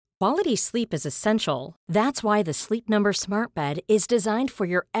Quality sleep is essential. That's why the Sleep Number Smart Bed is designed for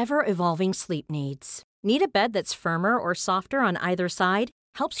your ever-evolving sleep needs. Need a bed that's firmer or softer on either side?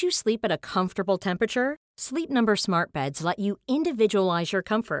 Helps you sleep at a comfortable temperature? Sleep Number Smart Beds let you individualize your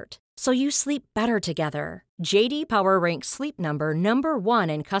comfort, so you sleep better together. J.D. Power ranks Sleep Number number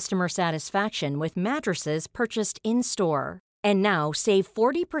 1 in customer satisfaction with mattresses purchased in-store. And now, save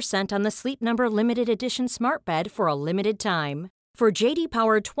 40% on the Sleep Number Limited Edition Smart Bed for a limited time. For J.D.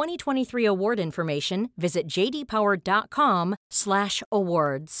 Power 2023 award information, visit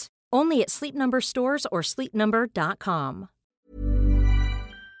jdpower.com/awards. Only at Sleep Number stores or sleepnumber.com.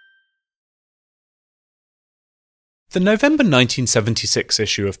 The November 1976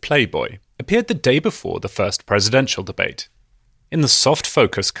 issue of Playboy appeared the day before the first presidential debate. In the soft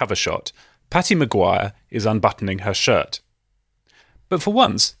focus cover shot, Patty Maguire is unbuttoning her shirt. But for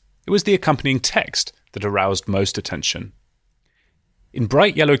once, it was the accompanying text that aroused most attention. In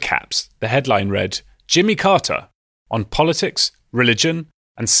bright yellow caps, the headline read, "Jimmy Carter, on politics, religion,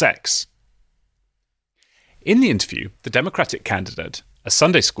 and sex." In the interview, the Democratic candidate, a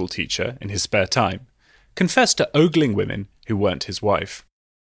Sunday school teacher in his spare time, confessed to ogling women who weren't his wife.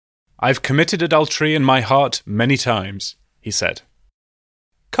 "I've committed adultery in my heart many times," he said.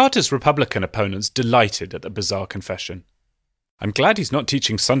 Carter's Republican opponents delighted at the bizarre confession. "I'm glad he's not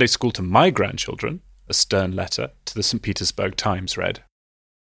teaching Sunday school to my grandchildren," a stern letter to the St. Petersburg Times read.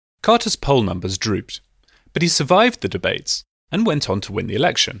 Carter's poll numbers drooped, but he survived the debates and went on to win the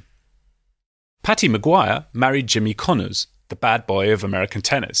election. Patty Maguire married Jimmy Connors, the bad boy of American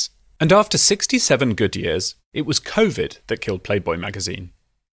tennis, and after 67 good years, it was COVID that killed Playboy magazine.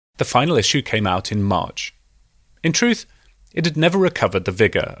 The final issue came out in March. In truth, it had never recovered the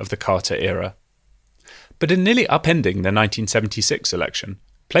vigour of the Carter era. But in nearly upending the 1976 election,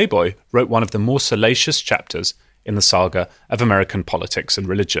 Playboy wrote one of the more salacious chapters in the saga of American politics and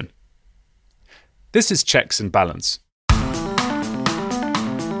religion. This is Checks and Balance.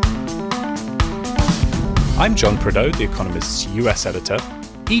 I'm John Prideaux, The Economist's US editor.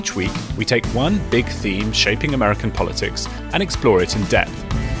 Each week, we take one big theme shaping American politics and explore it in depth.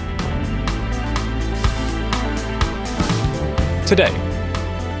 Today,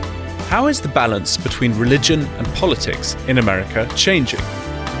 how is the balance between religion and politics in America changing?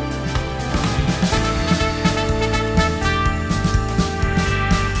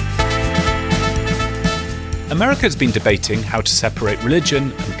 America has been debating how to separate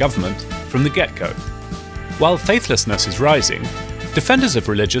religion and government from the get-go. While faithlessness is rising, defenders of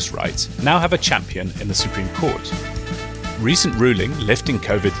religious rights now have a champion in the Supreme Court. Recent ruling lifting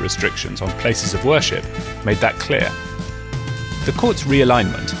COVID restrictions on places of worship made that clear. The court's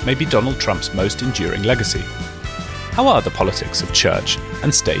realignment may be Donald Trump's most enduring legacy. How are the politics of church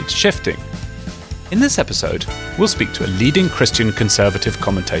and state shifting? In this episode, we'll speak to a leading Christian conservative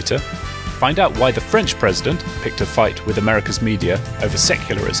commentator, find out why the French president picked a fight with America's media over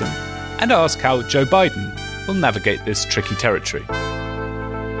secularism, and ask how Joe Biden will navigate this tricky territory.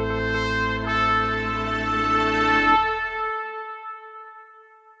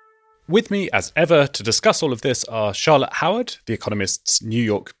 With me, as ever, to discuss all of this are Charlotte Howard, The Economist's New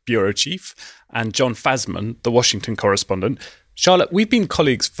York bureau chief, and John Fasman, the Washington correspondent. Charlotte, we've been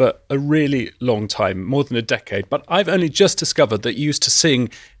colleagues for a really long time, more than a decade, but I've only just discovered that you used to sing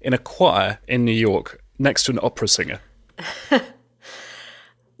in a choir in New York next to an opera singer.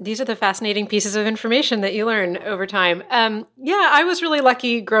 These are the fascinating pieces of information that you learn over time. I was really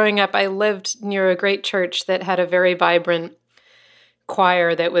lucky growing up. I lived near a great church that had a very vibrant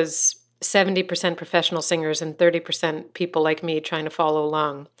choir that was 70% professional singers and 30% people like me trying to follow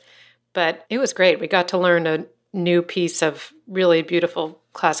along. But it was great. We got to learn a new piece of really beautiful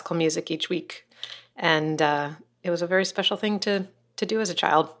classical music each week. And it was a very special thing to do as a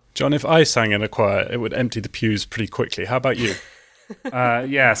child. John, if I sang in a choir, it would empty the pews pretty quickly. How about you?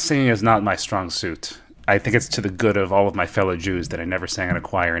 Singing is not my strong suit. I think it's to the good of all of my fellow Jews that I never sang in a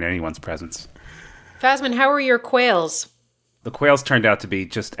choir in anyone's presence. Fasman, how were your quails? The quails turned out to be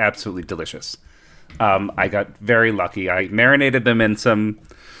just absolutely delicious. I got very lucky. I marinated them in some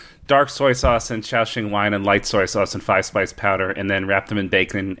dark soy sauce and Shaoxing wine and light soy sauce and 5-spice powder, and then wrapped them in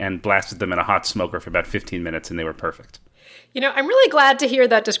bacon and blasted them in a hot smoker for about 15 minutes, and they were perfect. I'm really glad to hear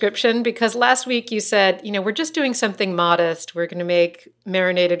that description, because last week you said, we're just doing something modest. We're going to make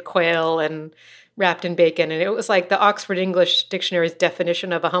marinated quail and wrapped in bacon. And it was like the Oxford English Dictionary's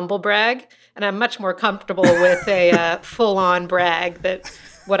definition of a humble brag. And I'm much more comfortable with a full-on brag that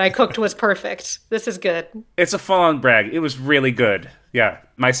what I cooked was perfect. This is good. It's a full-on brag. It was really good. Yeah.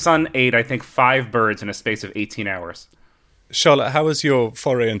 My son ate, I think, 5 birds in a space of 18 hours. Charlotte, how was your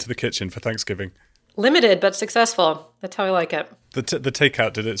foray into the kitchen for Thanksgiving? Limited, but successful. That's how I like it. The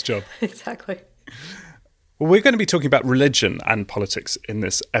takeout did its job. Exactly. Well, we're going to be talking about religion and politics in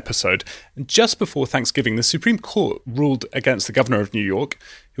this episode. And just before Thanksgiving, the Supreme Court ruled against the governor of New York,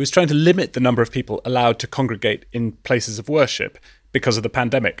 who was trying to limit the number of people allowed to congregate in places of worship because of the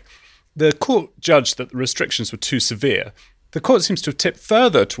pandemic. The court judged that the restrictions were too severe. The court seems to have tipped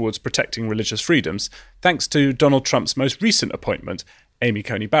further towards protecting religious freedoms, thanks to Donald Trump's most recent appointment, Amy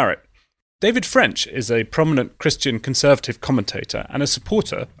Coney Barrett. David French is a prominent Christian conservative commentator and a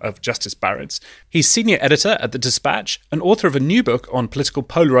supporter of Justice Barrett's. He's senior editor at The Dispatch and author of a new book on political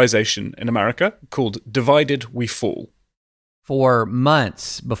polarization in America called Divided We Fall. For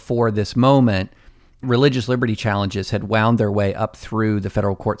months before this moment, religious liberty challenges had wound their way up through the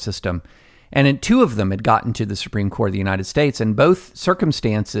federal court system. And two of them had gotten to the Supreme Court of the United States. In both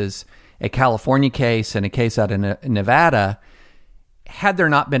circumstances, a California case and a case out in Nevada, had there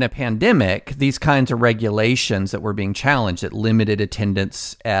not been a pandemic, these kinds of regulations that were being challenged, that limited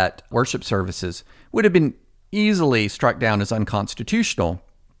attendance at worship services, would have been easily struck down as unconstitutional.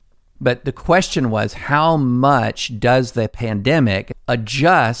 But the question was, how much does the pandemic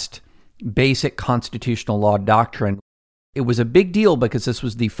adjust basic constitutional law doctrine? It was a big deal because this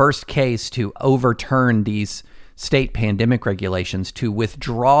was the first case to overturn these state pandemic regulations, to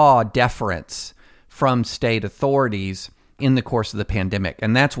withdraw deference from state authorities in the course of the pandemic.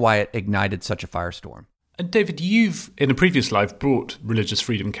 And that's why it ignited such a firestorm. And David, you've, in a previous life, brought religious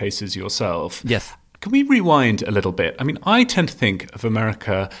freedom cases yourself. Yes. Can we rewind a little bit? I mean, I tend to think of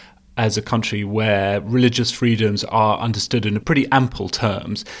America as a country where religious freedoms are understood in pretty ample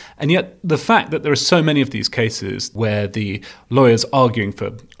terms. And yet the fact that there are so many of these cases where the lawyers arguing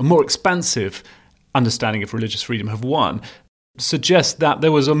for a more expansive understanding of religious freedom have won suggests that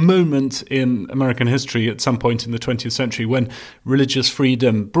there was a moment in American history at some point in the 20th century when religious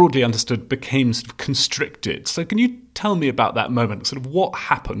freedom, broadly understood, became sort of constricted. So can you tell me about that moment, sort of what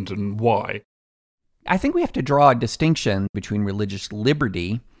happened and why? I think we have to draw a distinction between religious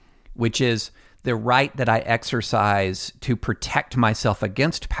liberty, which is the right that I exercise to protect myself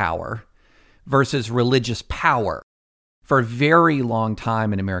against power, versus religious power. For a very long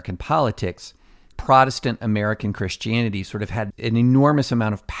time in American politics, Protestant American Christianity sort of had an enormous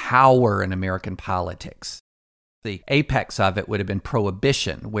amount of power in American politics. The apex of it would have been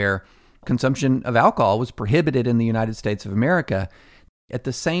prohibition, where consumption of alcohol was prohibited in the United States of America. At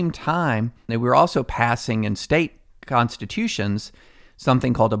the same time, they were also passing in state constitutions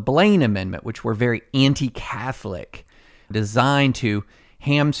something called a Blaine Amendment, which were very anti-Catholic, designed to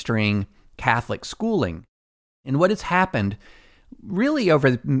hamstring Catholic schooling. And what has happened really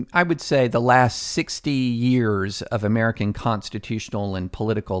over, I would say, the last 60 years of American constitutional and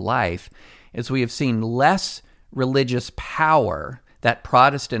political life is we have seen less religious power. That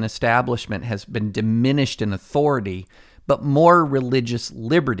Protestant establishment has been diminished in authority, but more religious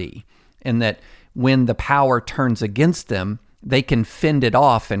liberty, in that when the power turns against them, they can fend it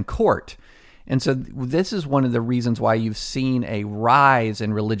off in court. And so this is one of the reasons why you've seen a rise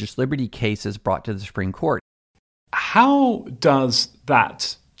in religious liberty cases brought to the Supreme Court. How does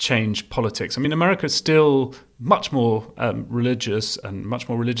that change politics? I mean, America is still much more religious and much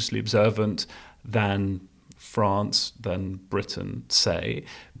more religiously observant than France, than Britain, say.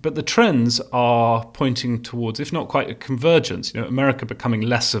 But the trends are pointing towards, if not quite a convergence, America becoming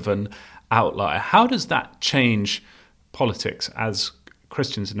less of an outlier. How does that change politics as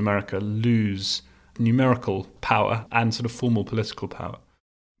Christians in America lose numerical power and sort of formal political power?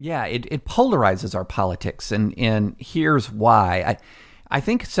 Yeah, it polarizes our politics, and here's why. I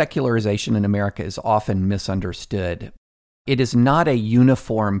think secularization in America is often misunderstood. It is not a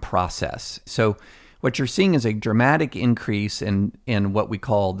uniform process. So what you're seeing is a dramatic increase in what we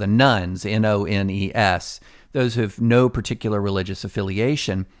call the nones, N-O-N-E-S, those who have no particular religious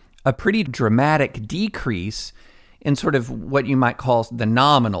affiliation, a pretty dramatic decrease in sort of what you might call the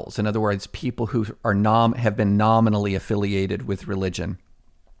nominals. In other words, people who are have been nominally affiliated with religion.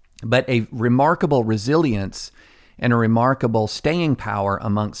 But a remarkable resilience and a remarkable staying power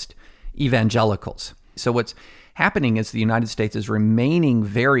amongst evangelicals. So what's happening is the United States is remaining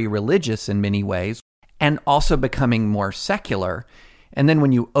very religious in many ways and also becoming more secular. And then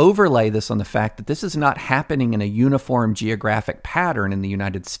when you overlay this on the fact that this is not happening in a uniform geographic pattern in the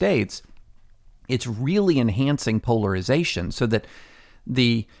United States, it's really enhancing polarization so that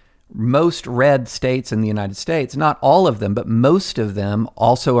the most red states in the United States, not all of them, but most of them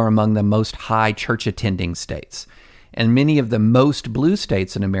also are among the most high church attending states. And many of the most blue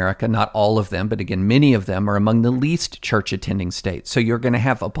states in America, not all of them, but again, many of them are among the least church attending states. So you're going to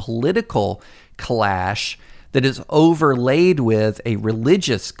have a political clash that is overlaid with a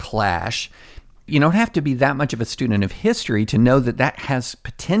religious clash. You don't have to be that much of a student of history to know that that has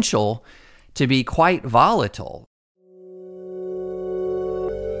potential to be quite volatile.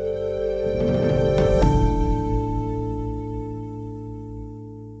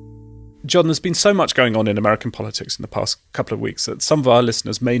 John, there's been so much going on in American politics in the past couple of weeks that some of our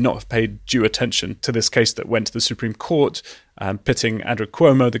listeners may not have paid due attention to this case that went to the Supreme Court, pitting Andrew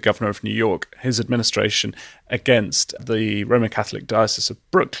Cuomo, the governor of New York, his administration, against the Roman Catholic Diocese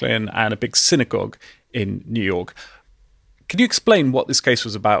of Brooklyn and a big synagogue in New York. Can you explain what this case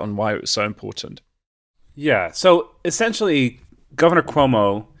was about and why it was so important? Yeah, so essentially, Governor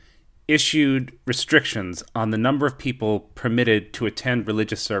Cuomo issued restrictions on the number of people permitted to attend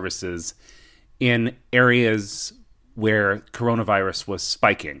religious services in areas where coronavirus was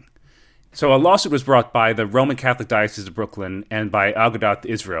spiking. So a lawsuit was brought by the Roman Catholic Diocese of Brooklyn and by Agudath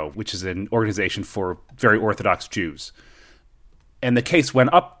Israel, which is an organization for very Orthodox Jews. And the case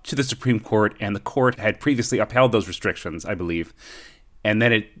went up to the Supreme Court, and the court had previously upheld those restrictions, I believe. And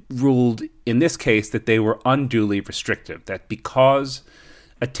then it ruled in this case that they were unduly restrictive, that because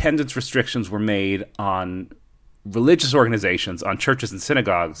attendance restrictions were made on religious organizations, on churches and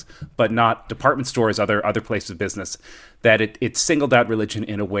synagogues, but not department stores, other places of business, that it singled out religion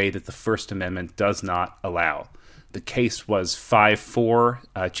in a way that the First Amendment does not allow. The case was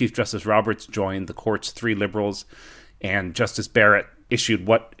 5-4. Chief Justice Roberts joined the court's 3 liberals, and Justice Barrett issued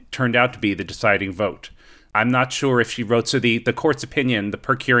what turned out to be the deciding vote. I'm not sure if she wrote, so the court's opinion, the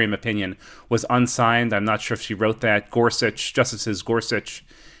per curiam opinion, was unsigned. I'm not sure if she wrote that. Justices Gorsuch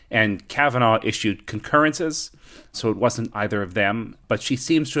and Kavanaugh issued concurrences, so it wasn't either of them. But she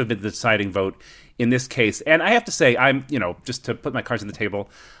seems to have been the deciding vote in this case. And I have to say, just to put my cards on the table,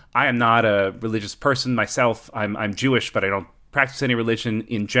 I am not a religious person myself. I'm Jewish, but I don't practice any religion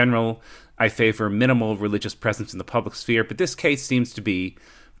in general. I favor minimal religious presence in the public sphere. But this case seems to be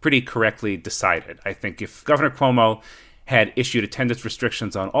pretty correctly decided. I think if Governor Cuomo had issued attendance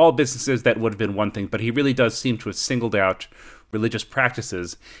restrictions on all businesses, that would have been one thing, but he really does seem to have singled out religious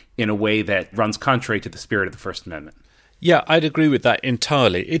practices in a way that runs contrary to the spirit of the First Amendment. Yeah, I'd agree with that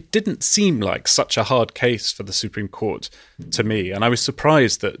entirely. It didn't seem like such a hard case for the Supreme Court to me, and I was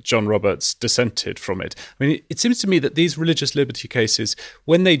surprised that John Roberts dissented from it. I mean, it seems to me that these religious liberty cases,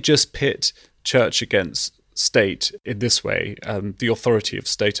 when they just pit church against state in this way, the authority of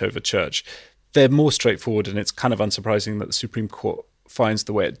state over church, they're more straightforward, and it's kind of unsurprising that the Supreme Court finds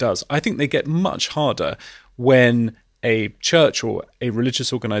the way it does. I think they get much harder when a church or a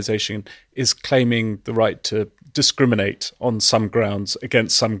religious organization is claiming the right to discriminate on some grounds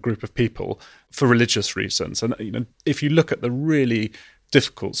against some group of people for religious reasons. And if you look at the really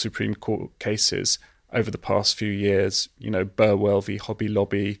difficult Supreme Court cases over the past few years, Burwell v. Hobby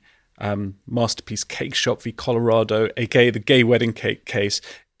Lobby, Masterpiece Cake Shop v. Colorado, aka the gay wedding cake case,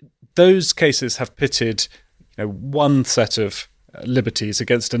 those cases have pitted one set of liberties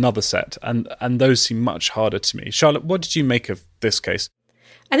against another set, and those seem much harder to me. Charlotte, what did you make of this case?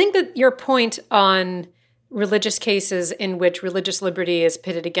 I think that your point on religious cases in which religious liberty is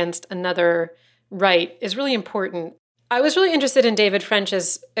pitted against another right is really important. I was really interested in David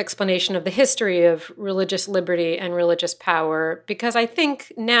French's explanation of the history of religious liberty and religious power, because I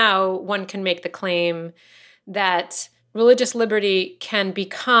think now one can make the claim that religious liberty can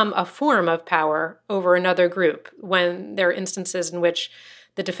become a form of power over another group when there are instances in which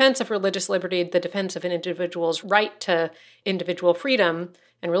the defense of religious liberty, the defense of an individual's right to individual freedom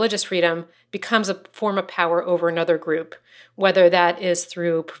and religious freedom becomes a form of power over another group, whether that is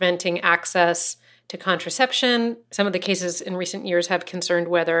through preventing access to contraception. Some of the cases in recent years have concerned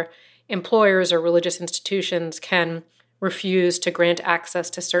whether employers or religious institutions can refuse to grant access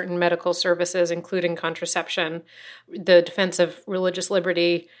to certain medical services, including contraception. The defense of religious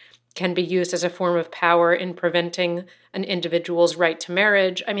liberty can be used as a form of power in preventing an individual's right to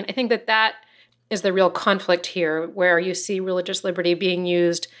marriage. I mean, I think that is the real conflict here, where you see religious liberty being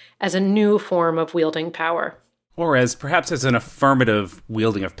used as a new form of wielding power. Or perhaps as an affirmative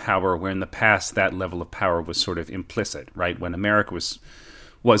wielding of power, where in the past that level of power was sort of implicit, right? When America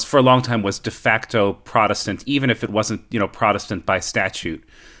was for a long time was de facto Protestant, even if it wasn't, Protestant by statute.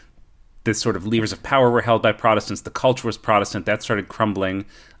 The sort of levers of power were held by Protestants. The culture was Protestant. That started crumbling,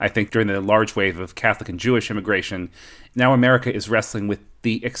 I think, during the large wave of Catholic and Jewish immigration. Now America is wrestling with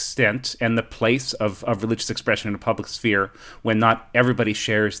the extent and the place of religious expression in the public sphere when not everybody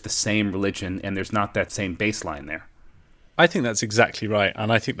shares the same religion and there's not that same baseline there. I think that's exactly right.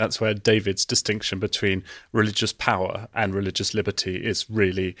 And I think that's where David's distinction between religious power and religious liberty is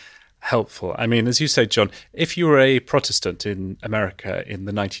really helpful. I mean, as you say, John, if you were a Protestant in America in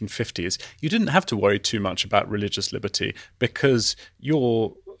the 1950s, you didn't have to worry too much about religious liberty because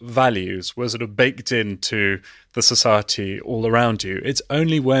your values were sort of baked into the society all around you. It's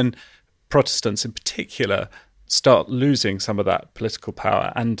only when Protestants in particular start losing some of that political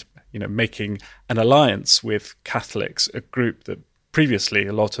power and, making an alliance with Catholics, a group that previously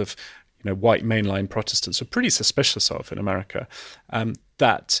a lot of, white mainline Protestants were pretty suspicious of in America,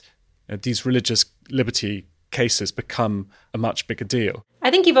 that these religious liberty cases become a much bigger deal.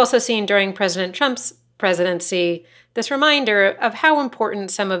 I think you've also seen during President Trump's presidency this reminder of how important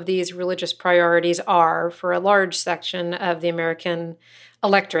some of these religious priorities are for a large section of the American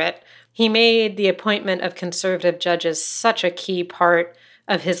electorate. He made the appointment of conservative judges such a key part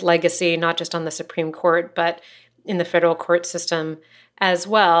of his legacy, not just on the Supreme Court, but in the federal court system as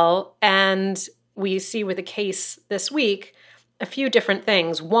well. And we see with the case this week a few different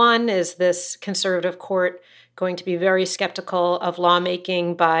things. One is this conservative court going to be very skeptical of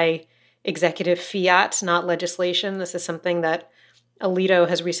lawmaking by executive fiat, not legislation. This is something that Alito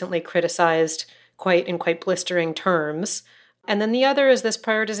has recently criticized in quite blistering terms. And then the other is this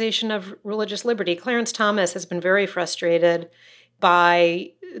prioritization of religious liberty. Clarence Thomas has been very frustrated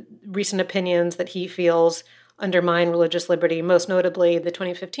by recent opinions that he feels undermine religious liberty, most notably the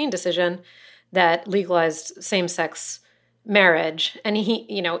 2015 decision that legalized same-sex marriage. And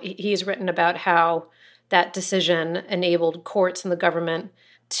he's written about how that decision enabled courts and the government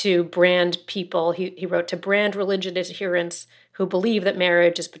to brand people. He wrote, to brand religious adherents who believe that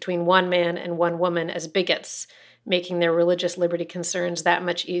marriage is between one man and one woman as bigots, making their religious liberty concerns that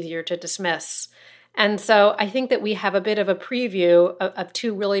much easier to dismiss. And so I think that we have a bit of a preview of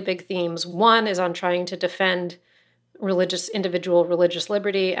two really big themes. One is on trying to defend individual religious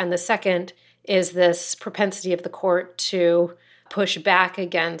liberty, and the second is this propensity of the court to push back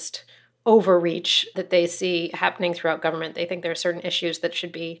against overreach that they see happening throughout government. They think there are certain issues that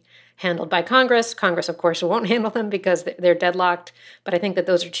should be handled by Congress. Congress, of course, won't handle them because they're deadlocked. But I think that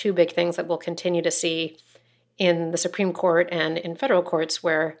those are two big things that we'll continue to see in the Supreme Court and in federal courts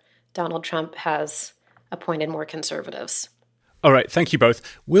where Donald Trump has appointed more conservatives. All right, thank you both.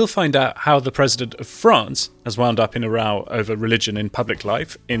 We'll find out how the president of France has wound up in a row over religion in public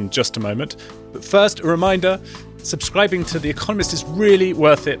life in just a moment. But first, a reminder, subscribing to The Economist is really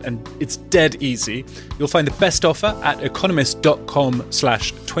worth it and it's dead easy. You'll find the best offer at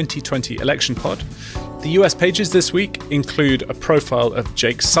economist.com/2020 election pod. The US pages this week include a profile of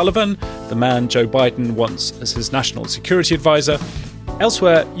Jake Sullivan, the man Joe Biden wants as his national security advisor.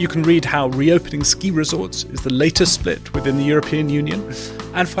 Elsewhere, you can read how reopening ski resorts is the latest split within the European Union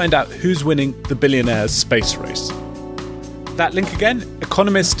and find out who's winning the billionaire's space race. That link again,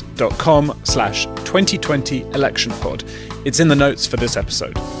 economist.com/2020 election pod. It's in the notes for this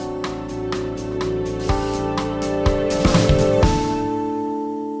episode.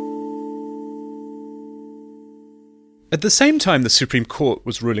 At the same time the Supreme Court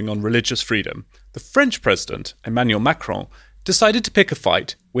was ruling on religious freedom, the French president, Emmanuel Macron, decided to pick a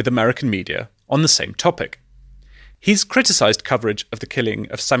fight with American media on the same topic. He's criticised coverage of the killing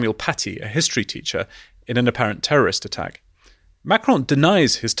of Samuel Paty, a history teacher, in an apparent terrorist attack. Macron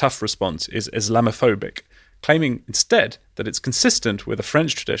denies his tough response is Islamophobic, claiming instead that it's consistent with a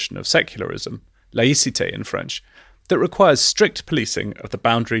French tradition of secularism, laïcité in French, that requires strict policing of the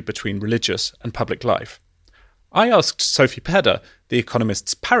boundary between religious and public life. I asked Sophie Pedder, The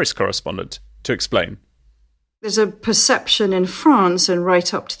Economist's Paris correspondent, to explain. There's a perception in France and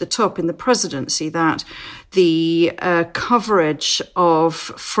right up to the top in the presidency that the coverage of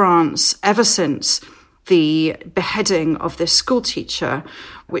France ever since the beheading of this school teacher,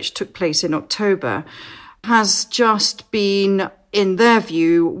 which took place in October, has just been, in their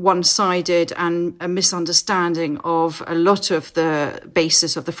view, one-sided and a misunderstanding of a lot of the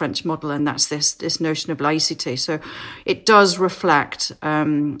basis of the French model, and that's this notion of laïcité. So it does reflect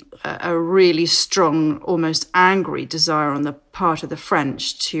a really strong, almost angry desire on the part of the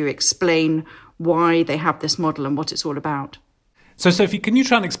French to explain why they have this model and what it's all about. So, Sophie, can you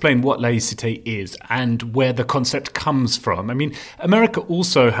try and explain what laïcité is and where the concept comes from? I mean, America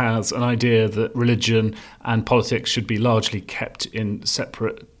also has an idea that religion and politics should be largely kept in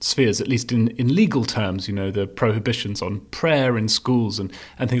separate spheres, at least in legal terms, the prohibitions on prayer in schools and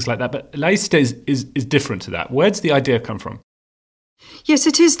things like that. But laïcité is different to that. Where does the idea come from? Yes,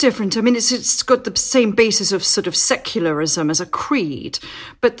 it is different. I mean, it's got the same basis of sort of secularism as a creed,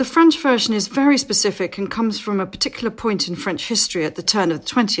 but the French version is very specific and comes from a particular point in French history at the turn of the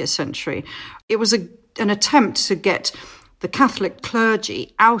 20th century. It was an attempt to get the Catholic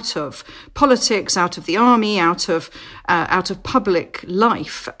clergy out of politics, out of the army, out of public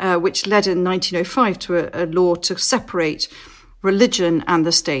life, which led in 1905 to a law to separate religion and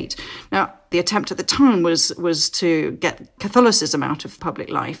the state. Now, the attempt at the time was to get Catholicism out of public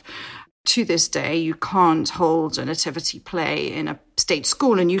life. To this day, you can't hold a nativity play in a state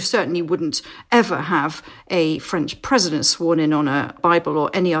school, and you certainly wouldn't ever have a French president sworn in on a Bible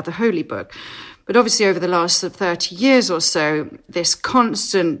or any other holy book. But obviously, over the last 30 years or so, this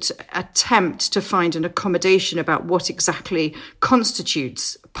constant attempt to find an accommodation about what exactly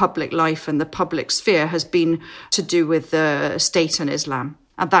constitutes public life and the public sphere has been to do with the state and Islam.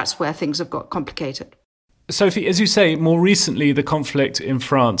 And that's where things have got complicated. Sophie, as you say, more recently, the conflict in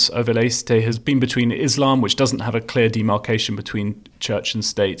France over laïcité has been between Islam, which doesn't have a clear demarcation between church and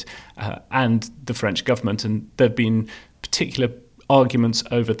state, and the French government. And there have been particular arguments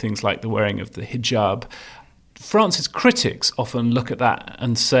over things like the wearing of the hijab. France's critics often look at that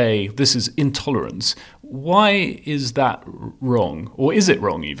and say this is intolerance. Why is that wrong? Or is it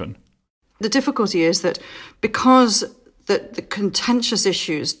wrong even? The difficulty is that because the contentious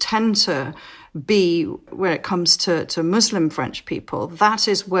issues tend to be when it comes to Muslim French people, that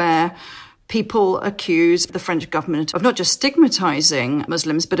is where people accuse the French government of not just stigmatizing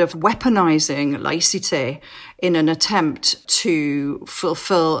Muslims, but of weaponizing laïcité in an attempt to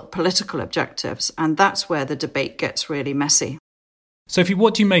fulfill political objectives. And that's where the debate gets really messy. Sophie,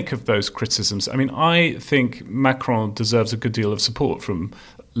 what do you make of those criticisms? I mean, I think Macron deserves a good deal of support from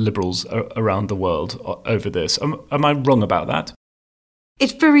liberals around the world over this. Am I wrong about that?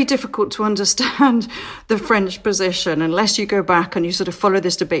 It's very difficult to understand the French position unless you go back and you sort of follow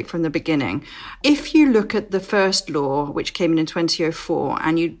this debate from the beginning. If you look at the first law, which came in 2004,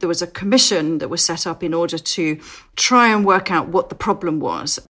 and there was a commission that was set up in order to try and work out what the problem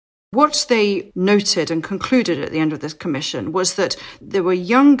was. What they noted and concluded at the end of this commission was that there were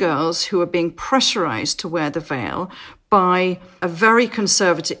young girls who were being pressurized to wear the veil by a very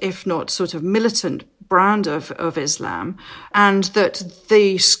conservative, if not sort of militant brand of Islam, and that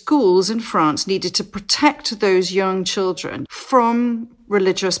the schools in France needed to protect those young children from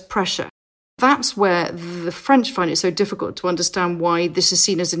religious pressure. That's where the French find it so difficult to understand why this is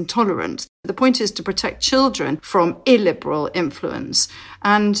seen as intolerant. The point is to protect children from illiberal influence.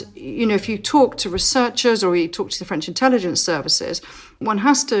 And, if you talk to researchers or you talk to the French intelligence services, one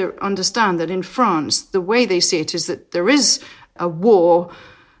has to understand that in France, the way they see it is that there is a war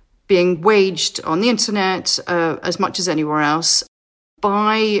being waged on the internet as much as anywhere else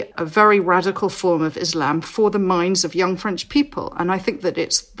by a very radical form of Islam for the minds of young French people. And I think that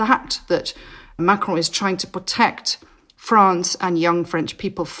it's that Macron is trying to protect France and young French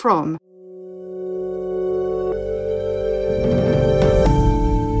people from.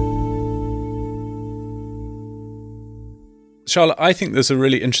 Charlotte, I think there's a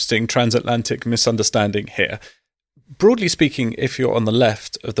really interesting transatlantic misunderstanding here. Broadly speaking, if you're on the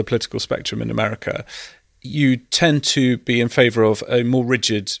left of the political spectrum in America, you tend to be in favour of a more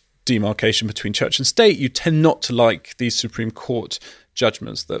rigid demarcation between church and state. You tend not to like these Supreme Court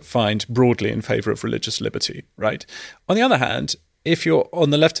judgments that find broadly in favour of religious liberty, right? On the other hand, if you're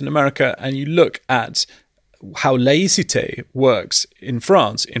on the left in America and you look at how laïcité works in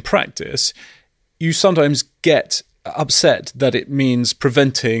France in practice, you sometimes get upset that it means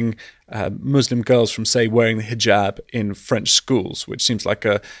preventing Muslim girls from, say, wearing the hijab in French schools, which seems like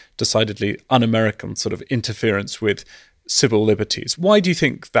a decidedly un-American sort of interference with civil liberties. Why do you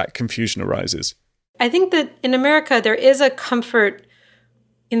think that confusion arises? I think that in America, there is a comfort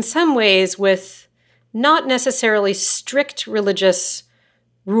in some ways with not necessarily strict religious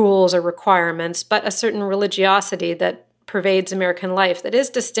rules or requirements, but a certain religiosity that pervades American life that is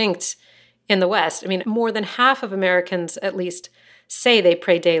distinct in the West. I mean, more than half of Americans, at least, say they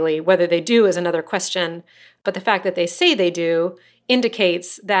pray daily. Whether they do is another question. But the fact that they say they do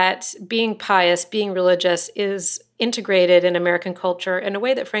indicates that being pious, being religious is integrated in American culture in a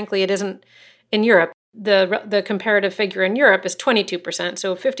way that, frankly, it isn't in Europe. The comparative figure in Europe is 22%.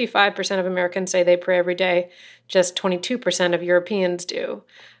 So 55% of Americans say they pray every day. Just 22% of Europeans do.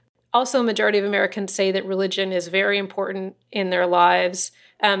 Also, a majority of Americans say that religion is very important in their lives.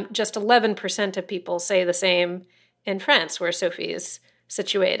 Just 11% of people say the same in France, where Sophie is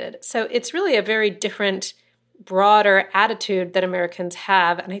situated. So it's really a very different, broader attitude that Americans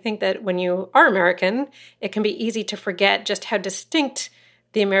have. And I think that when you are American, it can be easy to forget just how distinct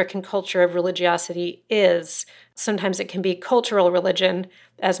the American culture of religiosity is. Sometimes it can be cultural religion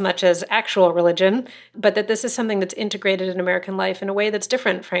as much as actual religion, but that this is something that's integrated in American life in a way that's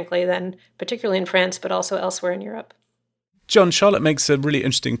different, frankly, than particularly in France, but also elsewhere in Europe. John, Charlotte makes a really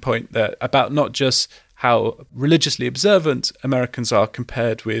interesting point there about not just how religiously observant Americans are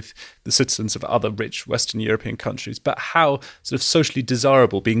compared with the citizens of other rich Western European countries, but how sort of socially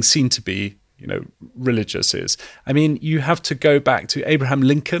desirable being seen to be religious is. I mean, you have to go back to Abraham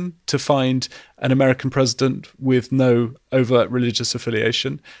Lincoln to find an American president with no overt religious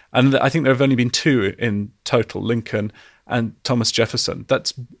affiliation. And I think there have only been two in total, Lincoln and Thomas Jefferson.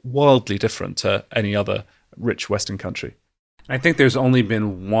 That's wildly different to any other rich Western country. I think there's only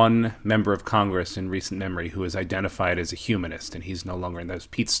been one member of Congress in recent memory who is identified as a humanist, and he's no longer in those.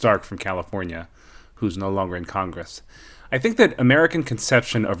 Pete Stark from California, who's no longer in Congress. I think that American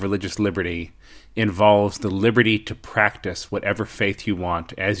conception of religious liberty involves the liberty to practice whatever faith you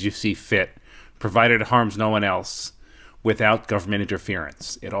want as you see fit, provided it harms no one else, without government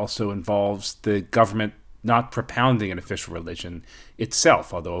interference. It also involves the government not propounding an official religion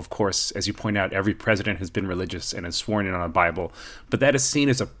itself, although, of course, as you point out, every president has been religious and has sworn in on a Bible, but that is seen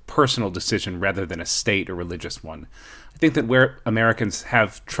as a personal decision rather than a state or religious one. I think that where Americans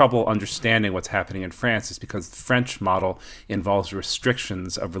have trouble understanding what's happening in France is because the French model involves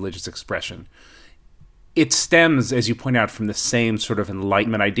restrictions of religious expression. It stems, as you point out, from the same sort of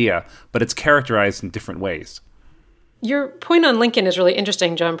Enlightenment idea, but it's characterized in different ways. Your point on Lincoln is really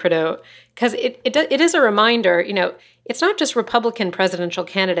interesting, John Prideaux, because it is a reminder, it's not just Republican presidential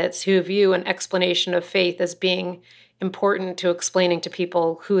candidates who view an explanation of faith as being important to explaining to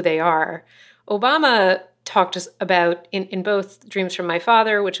people who they are. Obama talked about in both Dreams from My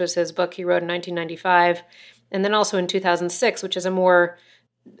Father, which was his book he wrote in 1995, and then also in 2006, which is a more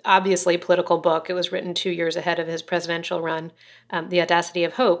obviously political book. It was written 2 years ahead of his presidential run, The Audacity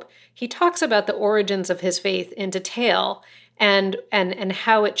of Hope. He talks about the origins of his faith in detail and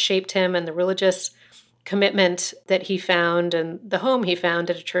how it shaped him and the religious commitment that he found and the home he found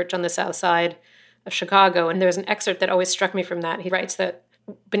at a church on the south side of Chicago. And there's an excerpt that always struck me from that. He writes that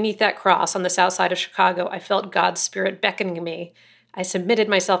beneath that cross on the south side of Chicago, I felt God's Spirit beckoning me. I submitted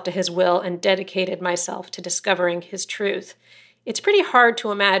myself to his will and dedicated myself to discovering his truth. It's pretty hard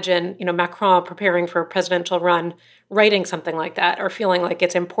to imagine, Macron preparing for a presidential run, writing something like that or feeling like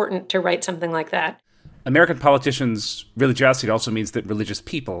it's important to write something like that. American politicians' religiosity also means that religious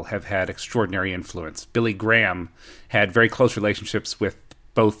people have had extraordinary influence. Billy Graham had very close relationships with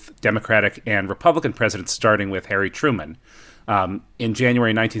both Democratic and Republican presidents, starting with Harry Truman. In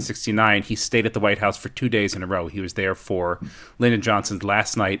January 1969, he stayed at the White House for 2 days in a row. He was there for Lyndon Johnson's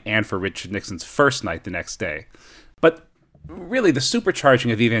last night and for Richard Nixon's first night the next day. But really, the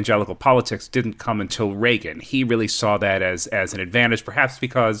supercharging of evangelical politics didn't come until Reagan. He really saw that as an advantage, perhaps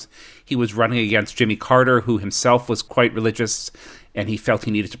because he was running against Jimmy Carter, who himself was quite religious, and he felt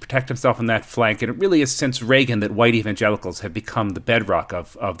he needed to protect himself on that flank. And it really is since Reagan that white evangelicals have become the bedrock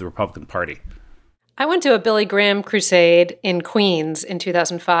of the Republican Party. I went to a Billy Graham crusade in Queens in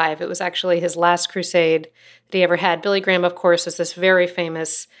 2005. It was actually his last crusade that he ever had. Billy Graham, of course, is this very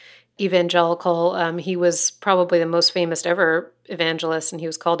famous evangelical. He was probably the most famous ever evangelist, and he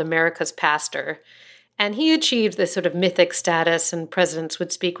was called America's pastor. And he achieved this sort of mythic status, and presidents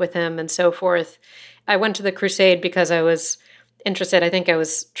would speak with him and so forth. I went to the crusade because I was interested. I think I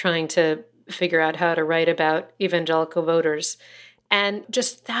was trying to figure out how to write about evangelical voters. And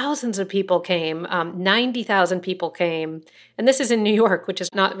just thousands of people came, 90,000 people came. And this is in New York, which is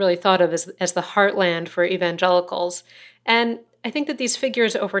not really thought of as the heartland for evangelicals. And I think that these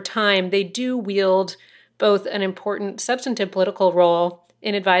figures over time, they do wield both an important substantive political role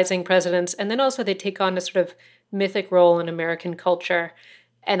in advising presidents, and then also they take on a sort of mythic role in American culture.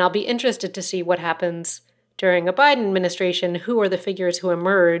 And I'll be interested to see what happens during a Biden administration. Who are the figures who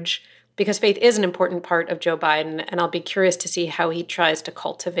emerge? Because faith is an important part of Joe Biden, and I'll be curious to see how he tries to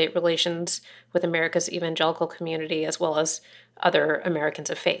cultivate relations with America's evangelical community as well as other Americans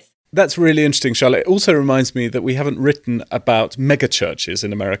of faith. That's really interesting, Charlotte. It also reminds me that we haven't written about megachurches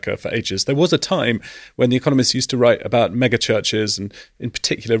in America for ages. There was a time when The Economist used to write about megachurches, and in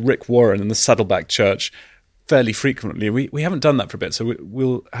particular Rick Warren and the Saddleback Church, fairly frequently. We haven't done that for a bit, so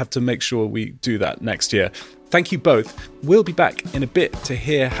we'll have to make sure we do that next year. Thank you both. We'll be back in a bit to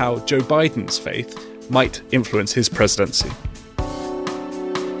hear how Joe Biden's faith might influence his presidency.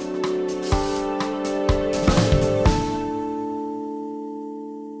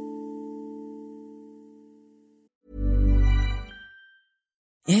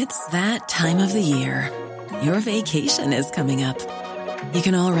 It's that time of the year. Your vacation is coming up. You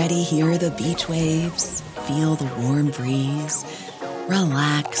can already hear the beach waves, feel the warm breeze,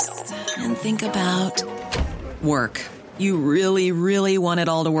 relax, and think about work. You really, really want it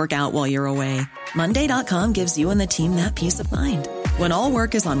all to work out while you're away. Monday.com gives you and the team that peace of mind. When all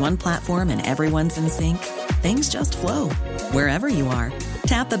work is on one platform and everyone's in sync, things just flow. Wherever you are,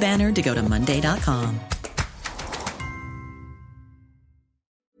 tap the banner to go to Monday.com.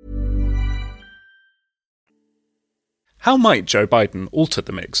 How might Joe Biden alter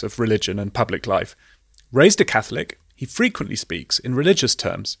the mix of religion and public life? Raised a Catholic, he frequently speaks in religious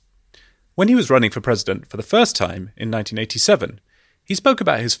terms. When he was running for president for the first time in 1987, he spoke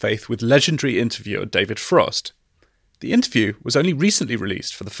about his faith with legendary interviewer David Frost. The interview was only recently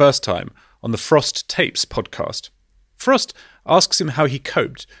released for the first time on the Frost Tapes podcast. Frost asks him how he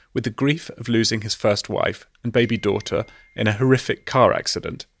coped with the grief of losing his first wife and baby daughter in a horrific car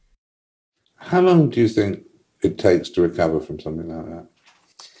accident. How long do you think it takes to recover from something like that?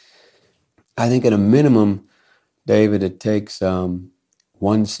 I think at a minimum, David, it takes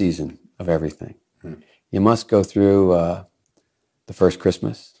one season of everything. You must go through the first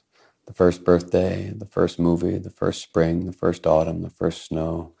Christmas, the first birthday, the first movie, the first spring, the first autumn, the first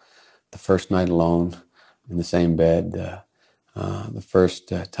snow, the first night alone in the same bed, the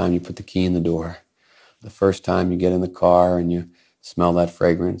first time you put the key in the door, the first time you get in the car and you smell that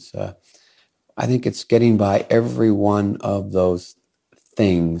fragrance. I think it's getting by every one of those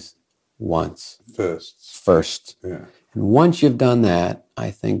things once. First. Yeah. And once you've done that,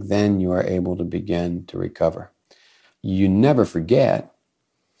 I think then you are able to begin to recover. You never forget,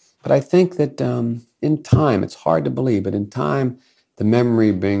 but I think that in time, it's hard to believe, but in time, the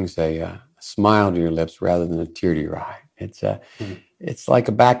memory brings a smile to your lips rather than a tear to your eye. It's like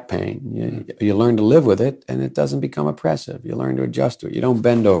a back pain. You learn to live with it, and it doesn't become oppressive. You learn to adjust to it. You don't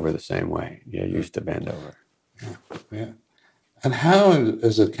bend over the same way you used to bend over. Yeah. And how,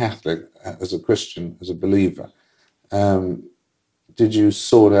 as a Catholic, as a Christian, as a believer, did you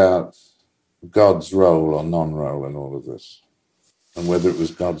sort out God's role or non-role in all of this? And whether it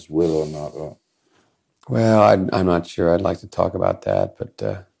was God's will or not? Well, I'm not sure. I'd like to talk about that,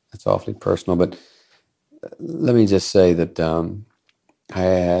 but it's awfully personal. But let me just say that I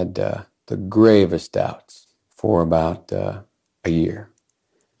had the gravest doubts for about a year.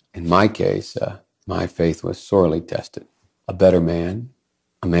 In my case, my faith was sorely tested. A better man,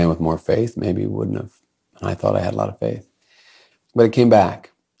 a man with more faith, maybe wouldn't have. And I thought I had a lot of faith. But it came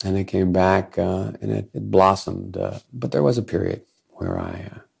back, and it blossomed. But there was a period where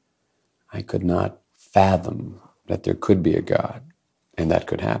I could not fathom that there could be a God, and that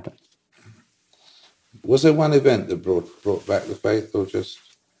could happen. Was there one event that brought back the faith, or just?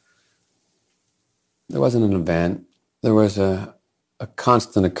 There wasn't an event. There was a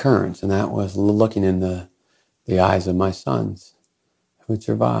constant occurrence, and that was looking in the eyes of my sons who had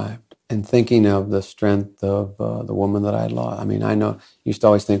survived and thinking of the strength of the woman that I had lost. I mean, I know, used to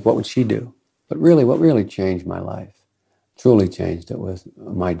always think, what would she do? But really, what really changed my life, truly changed it, was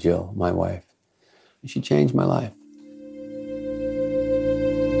my Jill, my wife. She changed my life.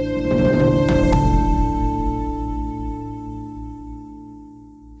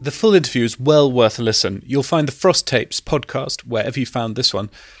 The full interview is well worth a listen. You'll find the Frost Tapes podcast wherever you found this one.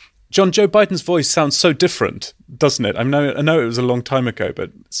 John, Joe Biden's voice sounds so different, doesn't it? I know it was a long time ago,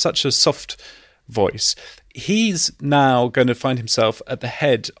 but such a soft voice. He's now going to find himself at the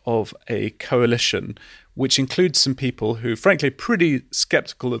head of a coalition which includes some people who, frankly, are pretty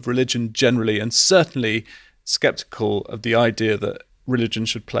skeptical of religion generally, and certainly skeptical of the idea that religion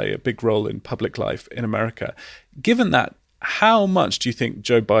should play a big role in public life in America. Given that, how much do you think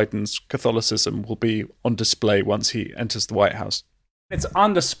Joe Biden's Catholicism will be on display once he enters the White House? It's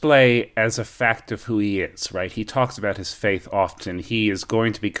on display as a fact of who he is, right? He talks about his faith often. He is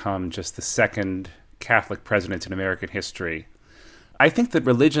going to become just the second Catholic president in American history. I think that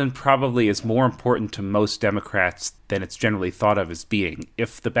religion probably is more important to most Democrats than it's generally thought of as being.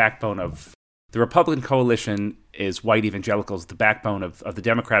 If the backbone of the Republican coalition is white evangelicals, the backbone of the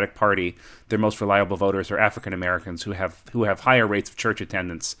Democratic Party, their most reliable voters are African Americans who have higher rates of church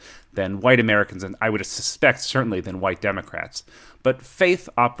attendance than white Americans, and I would suspect certainly than white Democrats. But faith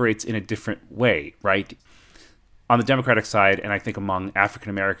operates in a different way, right? On the Democratic side, and I think among African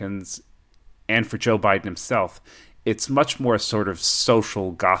Americans and for Joe Biden himself, it's much more a sort of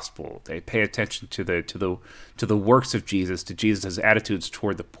social gospel. They pay attention to the works of Jesus, to Jesus' attitudes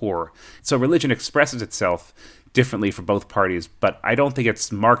toward the poor. So religion expresses itself differently for both parties, but I don't think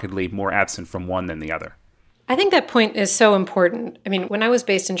it's markedly more absent from one than the other. I think that point is so important. I mean, when I was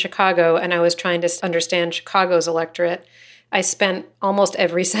based in Chicago and I was trying to understand Chicago's electorate, I spent almost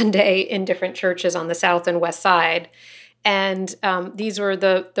every Sunday in different churches on the South and West Side. And these were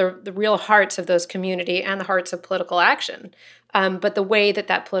the real hearts of those community and the hearts of political action. But the way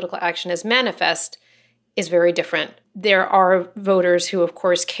that political action is manifest is very different. There are voters who, of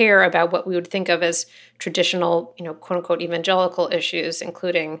course, care about what we would think of as traditional, quote unquote, evangelical issues,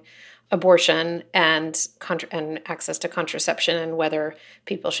 including abortion and access to contraception, and whether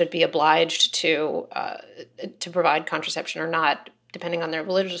people should be obliged to provide contraception or not, depending on their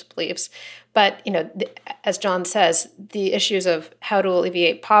religious beliefs. But, as John says, the issues of how to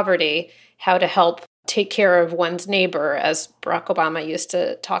alleviate poverty, how to help take care of one's neighbor, as Barack Obama used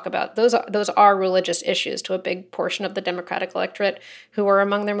to talk about, those are religious issues to a big portion of the Democratic electorate who are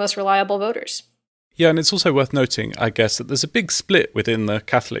among their most reliable voters. Yeah, and it's also worth noting, I guess, that there's a big split within the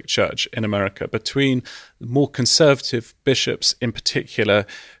Catholic Church in America between more conservative bishops in particular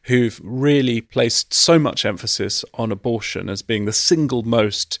who've really placed so much emphasis on abortion as being the single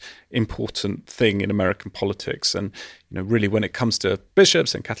most important thing in American politics. And, really when it comes to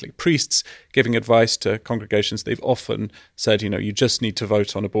bishops and Catholic priests giving advice to congregations, they've often said, you just need to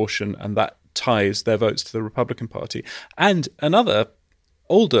vote on abortion, and that ties their votes to the Republican Party. And another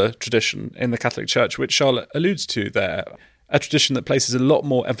older tradition in the Catholic Church, which Charlotte alludes to there, a tradition that places a lot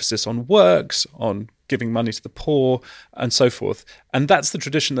more emphasis on works, on giving money to the poor, and so forth. And that's the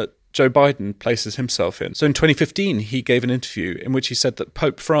tradition that Joe Biden places himself in. So in 2015, he gave an interview in which he said that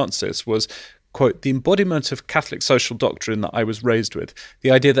Pope Francis was, quote, the embodiment of Catholic social doctrine that I was raised with,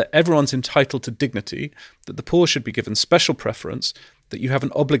 the idea that everyone's entitled to dignity, that the poor should be given special preference, that you have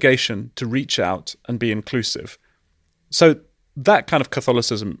an obligation to reach out and be inclusive. So that kind of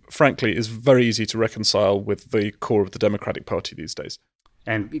Catholicism, frankly, is very easy to reconcile with the core of the Democratic Party these days.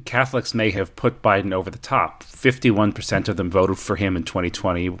 And Catholics may have put Biden over the top. 51% of them voted for him in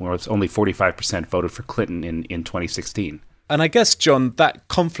 2020, whereas only 45% voted for Clinton in 2016. And I guess, John, that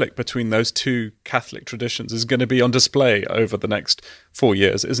conflict between those two Catholic traditions is going to be on display over the next 4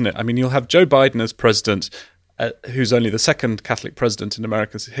 years, isn't it? I mean, you'll have Joe Biden as president, who's only the second Catholic president in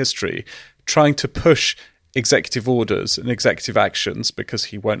America's history, trying to push executive orders and executive actions because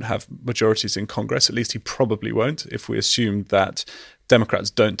he won't have majorities in Congress. At least he probably won't, if we assume that Democrats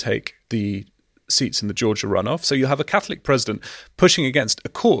don't take the seats in the Georgia runoff. So you'll have a Catholic president pushing against a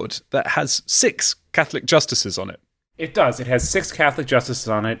court that has 6 Catholic justices on it. It does. It has 6 Catholic justices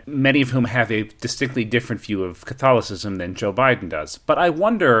on it, many of whom have a distinctly different view of Catholicism than Joe Biden does. But I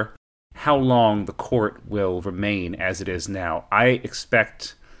wonder how long the court will remain as it is now. I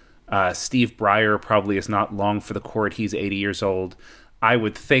expect Steve Breyer probably is not long for the court. He's 80 years old. I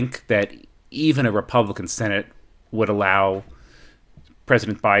would think that even a Republican Senate would allow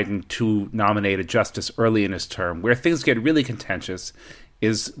President Biden to nominate a justice early in his term. Where things get really contentious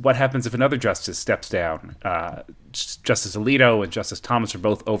is what happens if another justice steps down. Justice Alito and Justice Thomas are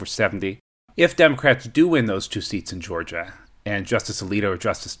both over 70. If Democrats do win those 2 seats in Georgia, and Justice Alito or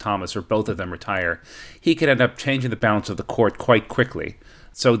Justice Thomas, or both of them, retire, he could end up changing the balance of the court quite quickly.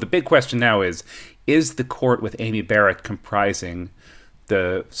 So the big question now is the court with Amy Barrett comprising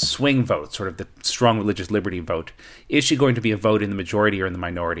the swing vote, sort of the strong religious liberty vote, is she going to be a vote in the majority or in the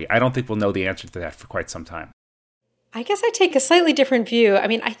minority? I don't think we'll know the answer to that for quite some time. I guess I take a slightly different view. I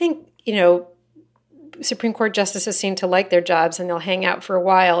mean, I think, Supreme Court justices seem to like their jobs and they'll hang out for a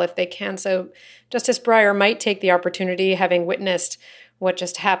while if they can. So Justice Breyer might take the opportunity, having witnessed what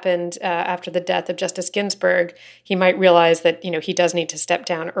just happened after the death of Justice Ginsburg. He might realize that, he does need to step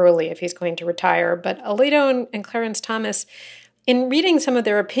down early if he's going to retire. But Alito and Clarence Thomas, in reading some of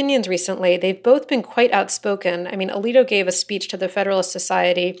their opinions recently, they've both been quite outspoken. I mean, Alito gave a speech to the Federalist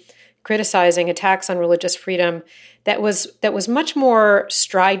Society criticizing attacks on religious freedom that was much more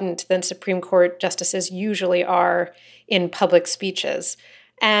strident than Supreme Court justices usually are in public speeches.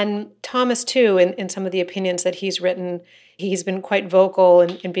 And Thomas, too, in some of the opinions that he's written, he's been quite vocal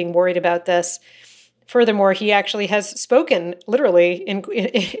in being worried about this. Furthermore, he actually has spoken literally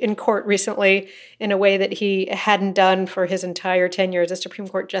in court recently in a way that he hadn't done for his entire tenure as a Supreme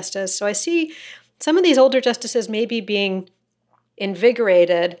Court justice. So I see some of these older justices maybe being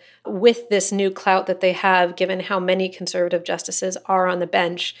invigorated with this new clout that they have, given how many conservative justices are on the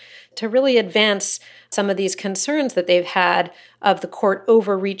bench, to really advance some of these concerns that they've had of the court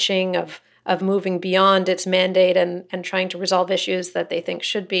overreaching, of moving beyond its mandate and trying to resolve issues that they think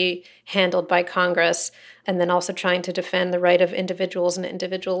should be handled by Congress, and then also trying to defend the right of individuals and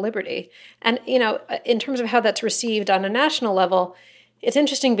individual liberty. And, in terms of how that's received on a national level, it's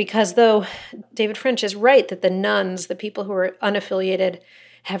interesting because though David French is right that the nones, the people who are unaffiliated,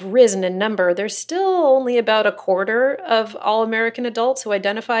 have risen in number, there's still only about a quarter of all American adults who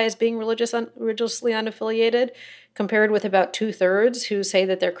identify as being religiously unaffiliated, compared with about 2/3 who say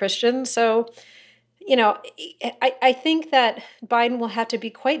that they're Christian. So, I think that Biden will have to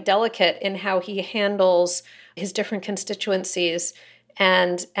be quite delicate in how he handles his different constituencies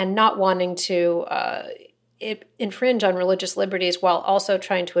and not wanting to infringe on religious liberties while also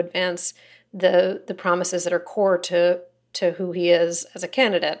trying to advance the promises that are core to who he is as a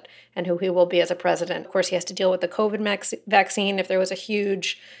candidate and who he will be as a president. Of course, he has to deal with the COVID vaccine if there was a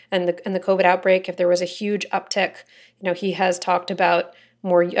huge, and the COVID outbreak, if there was a huge uptick. He has talked about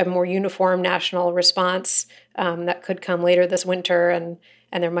a more uniform national response that could come later this winter, and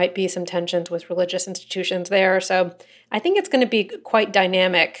there might be some tensions with religious institutions there. So I think it's going to be quite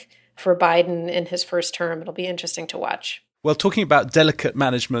dynamic for Biden in his first term. It'll be interesting to watch. Well, talking about delicate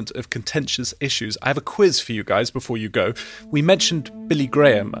management of contentious issues, I have a quiz for you guys before you go. We mentioned Billy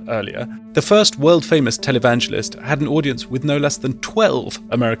Graham earlier. The first world-famous televangelist had an audience with no less than 12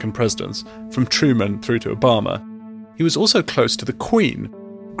 American presidents, from Truman through to Obama. He was also close to the Queen.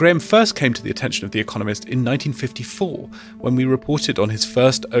 Graham first came to the attention of The Economist in 1954, when we reported on his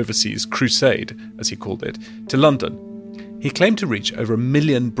first overseas crusade, as he called it, to London. He claimed to reach over 1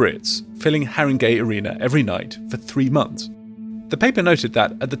 million Brits, filling Haringey Arena every night for 3 months. The paper noted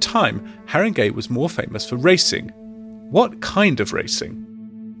that, at the time, Haringey was more famous for racing. What kind of racing?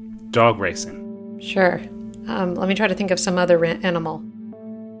 Dog racing. Sure. Let me try to think of some other animal.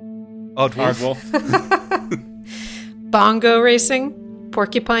 Aardwolf. Bongo racing?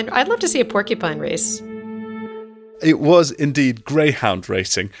 Porcupine? I'd love to see a porcupine race. It was indeed greyhound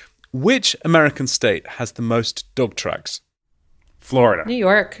racing. Which American state has the most dog tracks? Florida. New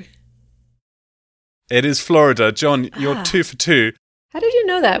York. It is Florida. John, you're 2 for 2. How did you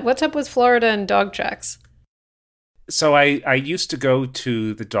know that? What's up with Florida and dog tracks? So I used to go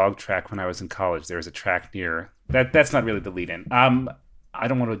to the dog track when I was in college. There was a track near... That's not really the lead-in. I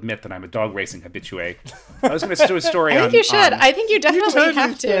don't want to admit that I'm a dog racing habitué. I was going to do a story on... I think you should. I think you definitely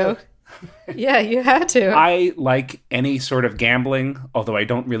have to. Yeah, you have to. I like any sort of gambling, although I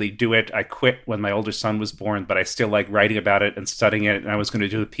don't really do it. I quit when my older son was born, but I still like writing about it and studying it. And I was going to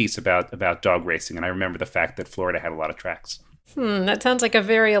do a piece about dog racing. And I remember the fact that Florida had a lot of tracks. That sounds like a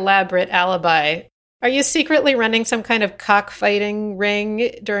very elaborate alibi. Are you secretly running some kind of cockfighting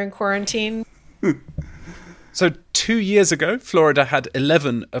ring during quarantine? So 2 years ago, Florida had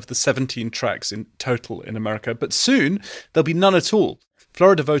 11 of the 17 tracks in total in America, but soon there'll be none at all.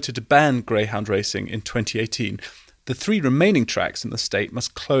 Florida voted to ban greyhound racing in 2018. The 3 remaining tracks in the state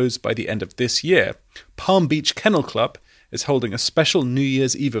must close by the end of this year. Palm Beach Kennel Club is holding a special New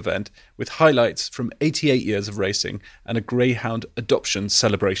Year's Eve event with highlights from 88 years of racing and a greyhound adoption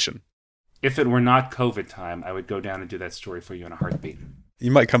celebration. If it were not COVID time, I would go down and do that story for you in a heartbeat.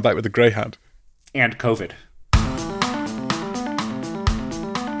 You might come back with a greyhound. And COVID.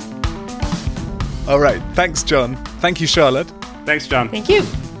 All right. Thanks, John. Thank you, Charlotte. Thanks, John. Thank you.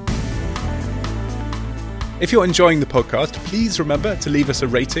 If you're enjoying the podcast, please remember to leave us a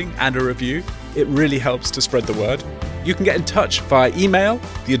rating and a review. It really helps to spread the word. You can get in touch via email.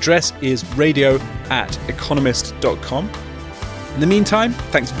 The address is radio@economist.com. In the meantime,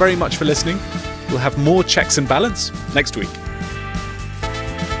 thanks very much for listening. We'll have more Checks and Balance next week.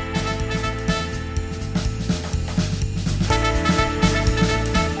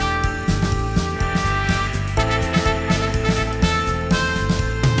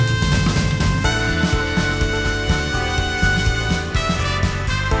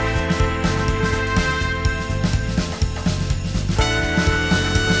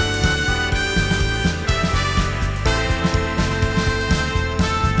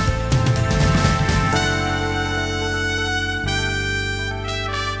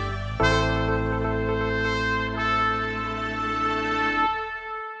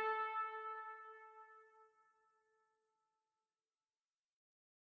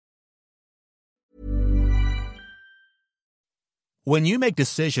 When you make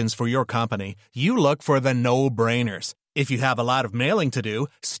decisions for your company, you look for the no-brainers. If you have a lot of mailing to do,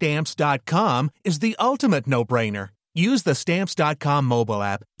 Stamps.com is the ultimate no-brainer. Use the Stamps.com mobile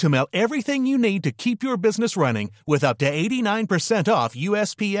app to mail everything you need to keep your business running with up to 89% off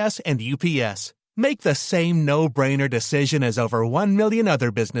USPS and UPS. Make the same no-brainer decision as over 1 million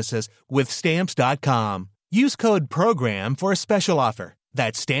other businesses with Stamps.com. Use code PROGRAM for a special offer.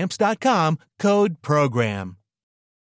 That's Stamps.com, code PROGRAM.